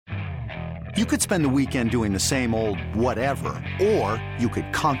You could spend the weekend doing the same old whatever, or you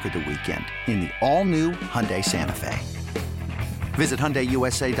could conquer the weekend in the all-new Hyundai Santa Fe. Visit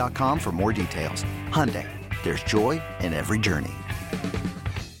HyundaiUSA.com for more details. Hyundai, there's joy in every journey.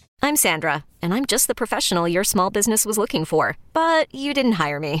 I'm Sandra, and I'm just the professional your small business was looking for. But you didn't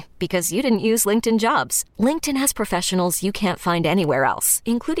hire me because you didn't use LinkedIn Jobs. LinkedIn has professionals you can't find anywhere else,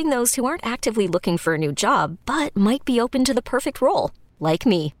 including those who aren't actively looking for a new job, but might be open to the perfect role, like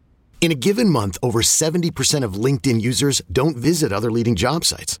me. In a given month, over 70% of LinkedIn users don't visit other leading job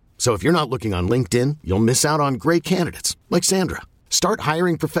sites. So if you're not looking on LinkedIn, you'll miss out on great candidates like Sandra. Start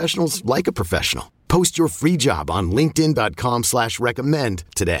hiring professionals like a professional. Post your free job on linkedin.com/recommend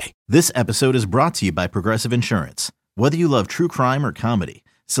today. This episode is brought to you by Progressive Insurance. Whether you love true crime or comedy,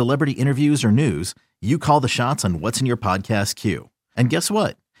 celebrity interviews or news, you call the shots on what's in your podcast queue. And guess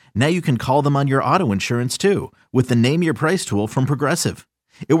what? Now you can call them on your auto insurance too with the Name Your Price tool from Progressive.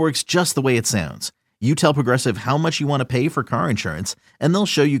 It works just the way it sounds. You tell Progressive how much you want to pay for car insurance, and they'll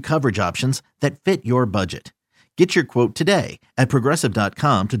show you coverage options that fit your budget. Get your quote today at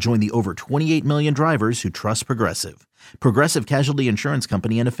Progressive.com to join the over 28 million drivers who trust Progressive. Progressive Casualty Insurance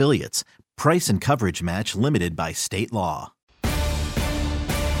Company and Affiliates. Price and coverage match limited by state law.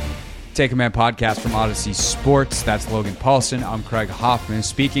 Take a Man podcast from Odyssey Sports. That's Logan Paulson. I'm Craig Hoffman.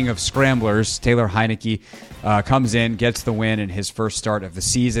 Speaking of scramblers, Taylor Heineke comes in, gets the win in his first start of the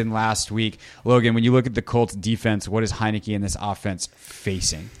season last week. Logan, when you look at the Colts defense, what is Heineke and this offense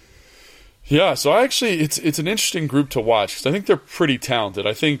facing? Yeah, so it's an interesting group to watch because I think they're pretty talented.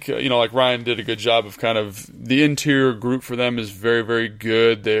 I think, like Ryan did a good job of kind of the interior group for them is very, very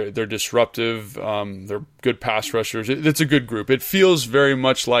good. They're disruptive. They're good pass rushers. It's a good group. It feels very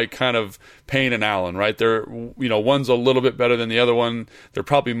much like kind of Payne and Allen, right? They're, one's a little bit better than the other one. They're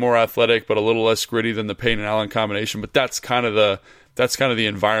probably more athletic, but a little less gritty than the Payne and Allen combination. But that's kind of the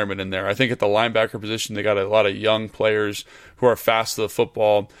environment in there. I think at the linebacker position, they got a lot of young players who are fast to the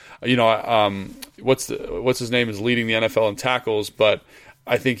football. What's his name is leading the NFL in tackles, but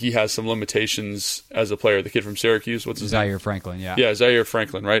I think he has some limitations as a player. The kid from Syracuse, what's his name? Zaire Franklin, yeah. Yeah, Zaire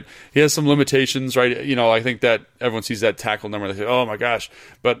Franklin, right? He has some limitations, right? I think that everyone sees that tackle number, they say, oh my gosh.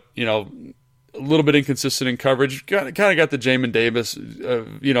 But, a little bit inconsistent in coverage. Kind of got the Jamin Davis,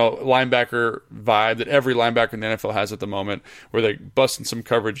 linebacker vibe that every linebacker in the NFL has at the moment, where they're busting some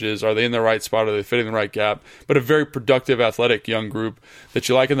coverages. Are they in the right spot? Are they fitting the right gap? But a very productive, athletic young group that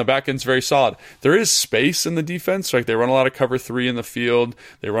you like, and the back end's very solid. There is space in the defense. Like they run a lot of cover 3 in the field.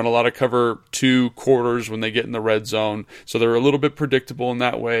 They run a lot of cover 2 quarters when they get in the red zone. So they're a little bit predictable in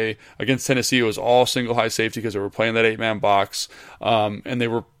that way. Against Tennessee, it was all single high safety because they were playing that 8-man box, and they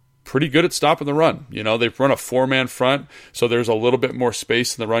were pretty good at stopping the run. They've run a 4-man front, so there's a little bit more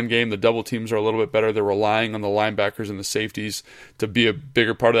space in the run game. The double teams are a little bit better. They're relying on the linebackers and the safeties to be a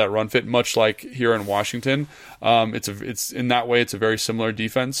bigger part of that run fit, much like here in Washington. It's in that way, it's a very similar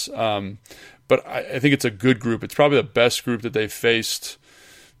defense. But I think it's a good group. It's probably the best group that they've faced,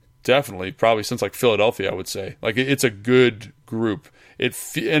 definitely, probably since like Philadelphia, I would say. Like it's a good group.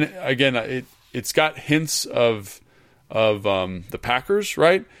 It's got hints of the Packers,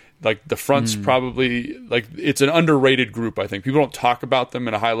 right? Like the front's probably like it's an underrated group. I think people don't talk about them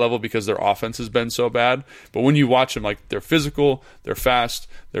at a high level because their offense has been so bad. But when you watch them, like they're physical, they're fast,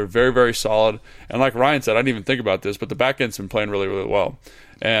 they're very, very solid. And like Ryan said, I didn't even think about this, but the back end's been playing really, really well.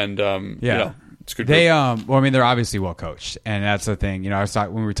 And it's good. They they're obviously well coached, and that's the thing.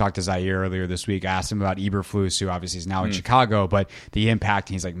 When we talked to Zaire earlier this week, I asked him about Eberflus, who obviously is now in Chicago, but the impact.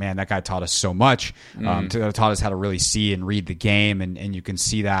 He's like, man, that guy taught us so much. Taught us how to really see and read the game, and you can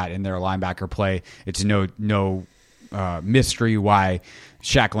see that in their linebacker play. It's no mystery why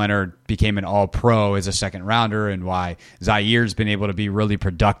Shaq Leonard became an all-pro as a second rounder, and why Zaire's been able to be really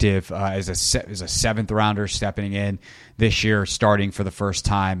productive as a seventh rounder stepping in this year, starting for the first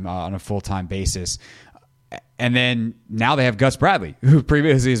time on a full-time basis. And then now they have Gus Bradley, who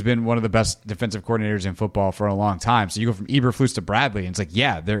previously has been one of the best defensive coordinators in football for a long time. So you go from Eberflus to Bradley, and it's like,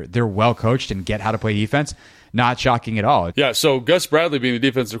 yeah, they're well coached and get how to play defense. Not shocking at all. Yeah, so Gus Bradley being the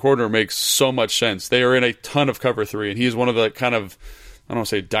defensive coordinator makes so much sense. They are in a ton of cover 3, and he is one of the kind of, I don't want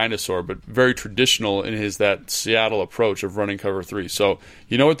to say dinosaur, but very traditional in that Seattle approach of running cover 3. So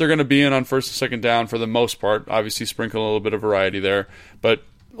you know what they're going to be in on first and second down for the most part. Obviously sprinkle a little bit of variety there, but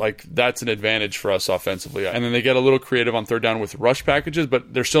like that's an advantage for us offensively. And then they get a little creative on third down with rush packages,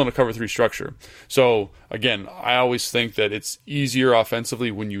 but they're still in a cover 3 structure. So again, I always think that it's easier offensively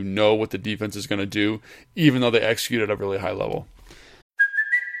when you know what the defense is going to do, even though they execute at a really high level.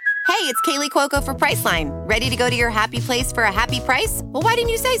 Hey, it's Kaylee Cuoco for Priceline. Ready to go to your happy place for a happy price? Well, why didn't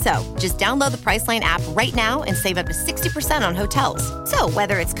you say so? Just download the Priceline app right now and save up to 60% on hotels. So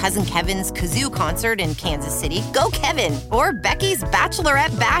whether it's Cousin Kevin's Kazoo Concert in Kansas City, go Kevin, or Becky's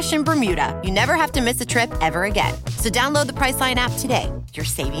Bachelorette Bash in Bermuda, you never have to miss a trip ever again. So download the Priceline app today. Your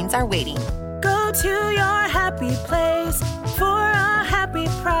savings are waiting. Go to your happy place for a happy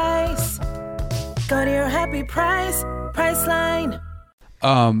price. Go to your happy price, Priceline.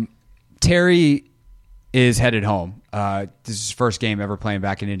 Terry is headed home. This is his first game ever playing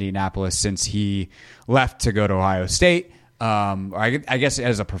back in Indianapolis since he left to go to Ohio State. I guess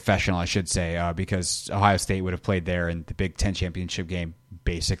as a professional, I should say, because Ohio State would have played there in the Big Ten championship game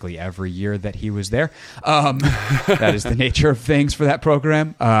basically every year that he was there. That is the nature of things for that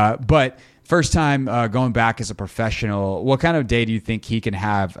program. But first time going back as a professional, what kind of day do you think he can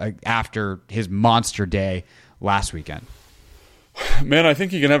have after his monster day last weekend? Man, I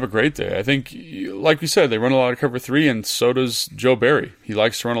think he can have a great day. I think, like you said, they run a lot of cover 3, and so does Joe Barry. He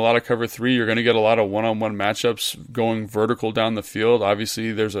likes to run a lot of cover 3. You're going to get a lot of one-on-one matchups going vertical down the field.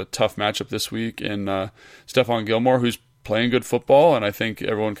 Obviously, there's a tough matchup this week in Stephon Gilmore, who's playing good football, and I think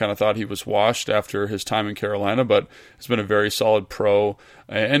everyone kind of thought he was washed after his time in Carolina, but has been a very solid pro.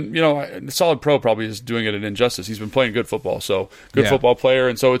 And, solid pro probably is doing it an injustice. He's been playing good football, so good football player,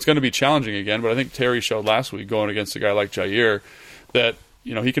 and so it's going to be challenging again. But I think Terry showed last week going against a guy like Jair that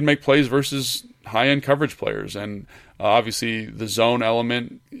he can make plays versus high-end coverage players. And obviously the zone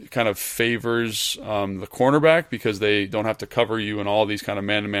element kind of favors the cornerback because they don't have to cover you in all these kind of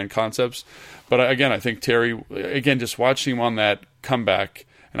man-to-man concepts. But again, I think Terry, just watching him on that comeback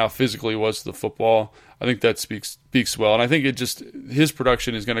and how physical he was to the football, I think that speaks well. And I think his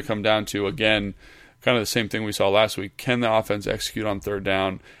production is going to come down to, again, kind of the same thing we saw last week. Can the offense execute on third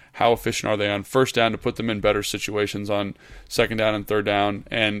down? How efficient are they on first down to put them in better situations on second down and third down?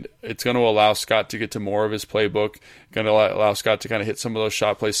 And it's going to allow Scott to get to more of his playbook, going to allow Scott to kind of hit some of those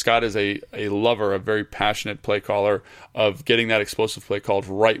shot plays. Scott is a lover, a very passionate play caller of getting that explosive play called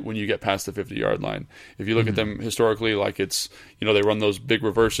right when you get past the 50-yard line. If you look at them historically, like it's, they run those big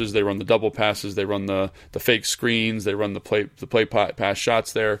reverses, they run the double passes, they run the fake screens, they run the play pass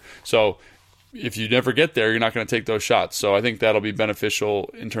shots there. So if you never get there, you're not going to take those shots. So I think that'll be beneficial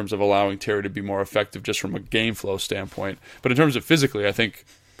in terms of allowing Terry to be more effective just from a game flow standpoint. But in terms of physically, I think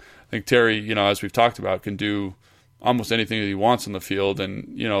Terry, as we've talked about, can do almost anything that he wants on the field.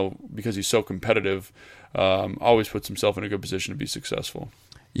 And, because he's so competitive, always puts himself in a good position to be successful.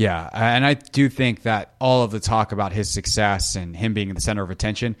 Yeah, and I do think that all of the talk about his success and him being the center of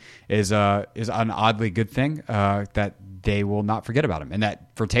attention is an oddly good thing that they will not forget about him. And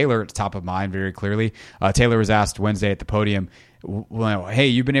that for Taylor, it's top of mind very clearly. Taylor was asked Wednesday at the podium, hey,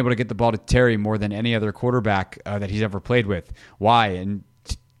 you've been able to get the ball to Terry more than any other quarterback that he's ever played with. Why? And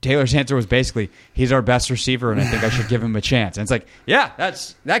Taylor's answer was basically, he's our best receiver, and I think I should give him a chance. And it's like, yeah,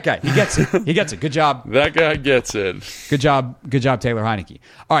 that's that guy. He gets it. He gets it. Good job. That guy gets it. Good job, Taylor Heineke.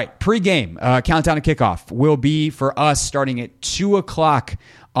 All right, pregame, countdown to kickoff will be for us starting at 2 o'clock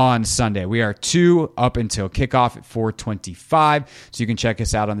on Sunday. We are 2 up until kickoff at 4:25, so you can check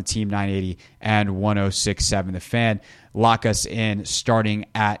us out on the Team 980 and 106.7 The Fan. Lock us in starting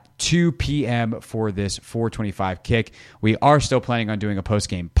at 2 p.m. for this 4:25 kick. We are still planning on doing a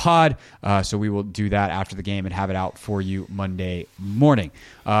post-game pod, so we will do that after the game and have it out for you Monday morning.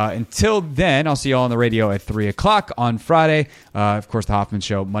 Until then, I'll see you all on the radio at 3 o'clock on Friday. Of course, the Hoffman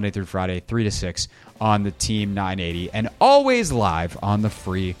Show, Monday through Friday, 3 to 6 on the Team 980, and always live on the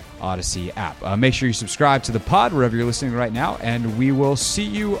free Odyssey app. Make sure you subscribe to the pod wherever you're listening right now, and we will see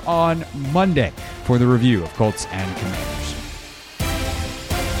you on Monday for the review of Colts and Commanders.